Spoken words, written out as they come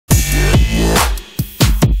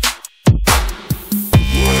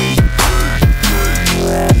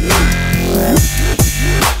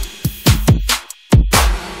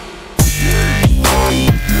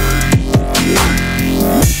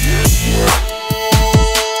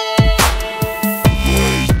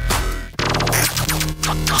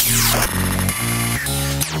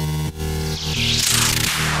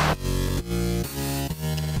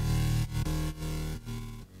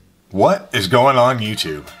is going on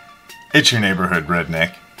YouTube? It's your neighborhood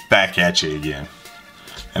redneck, back at you again.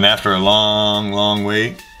 And after a long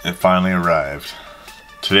wait, it finally arrived.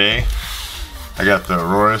 Today, I got the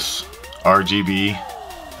Aorus RGB.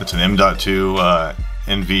 It's an M.2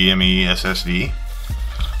 NVMe SSD.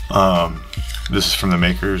 This is from the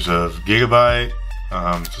makers of Gigabyte.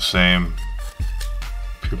 It's the same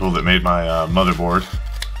people that made my motherboard.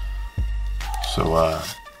 So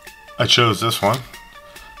I chose this one.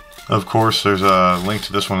 Of course, there's a link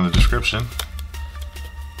to this one in the description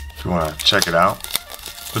if you want to check it out.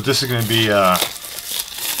 But this is going to be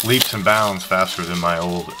leaps and bounds faster than my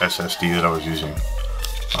old SSD that I was using.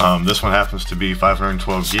 This one happens to be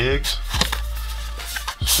 512 gigs.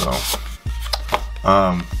 So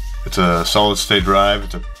it's a solid state drive.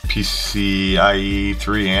 It's a PCIe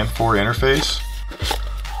 3 and 4 interface.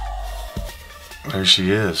 There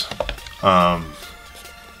she is.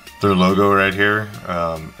 Their logo right here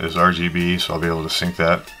is RGB, so I'll be able to sync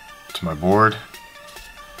that to my board.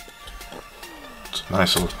 It's a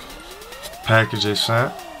nice little package they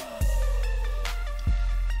sent.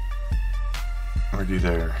 Already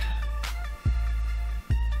there.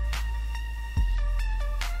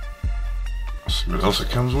 Let's see what else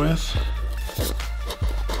it comes with.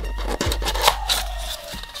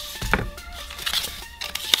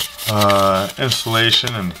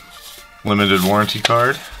 Installation and limited warranty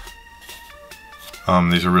card.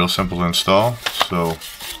 These are real simple to install, so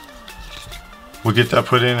we'll get that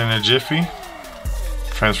put in a jiffy,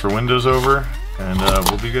 transfer Windows over, and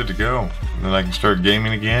we'll be good to go. And then I can start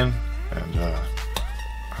gaming again and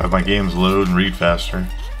have my games load and read faster.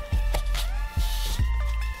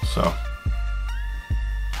 So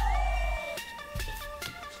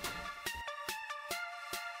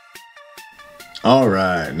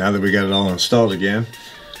alright, now that we got it all installed again,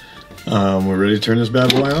 we're ready to turn this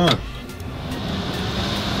bad boy on.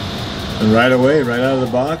 And right away, right out of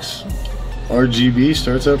the box, RGB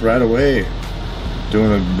starts up right away,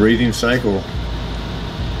 doing a breathing cycle.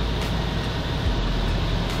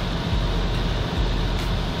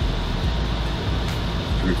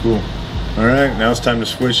 Pretty cool. Alright, now it's time to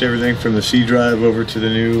switch everything from the C drive over to the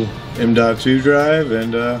new M.2 drive,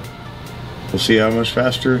 and we'll see how much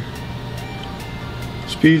faster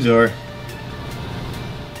speeds are.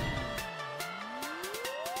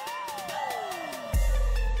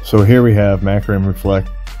 So here we have Macram Reflect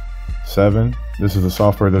 7. This is the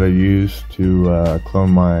software that I use to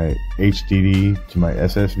clone my HDD to my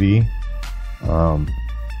SSD.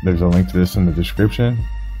 There's a link to this in the description.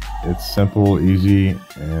 It's simple, easy,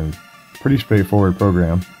 and pretty straightforward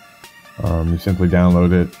program. You simply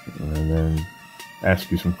download it and then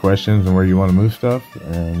ask you some questions on where you want to move stuff,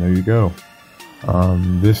 and there you go.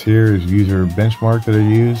 This here is user benchmark that I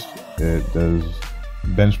use. It does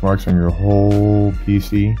benchmarks on your whole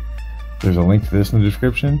PC. There's a link to this in the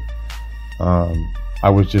description. I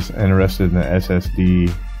was just interested in the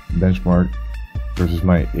SSD benchmark versus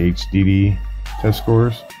my HDD test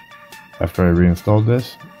scores after I reinstalled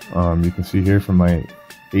this. You can see here from my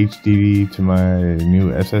HDD to my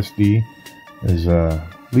new SSD is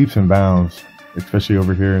leaps and bounds, especially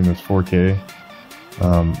over here in this 4K.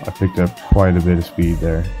 I picked up quite a bit of speed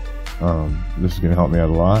there. This is going to help me out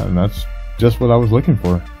a lot, and that's just what I was looking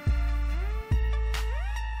for.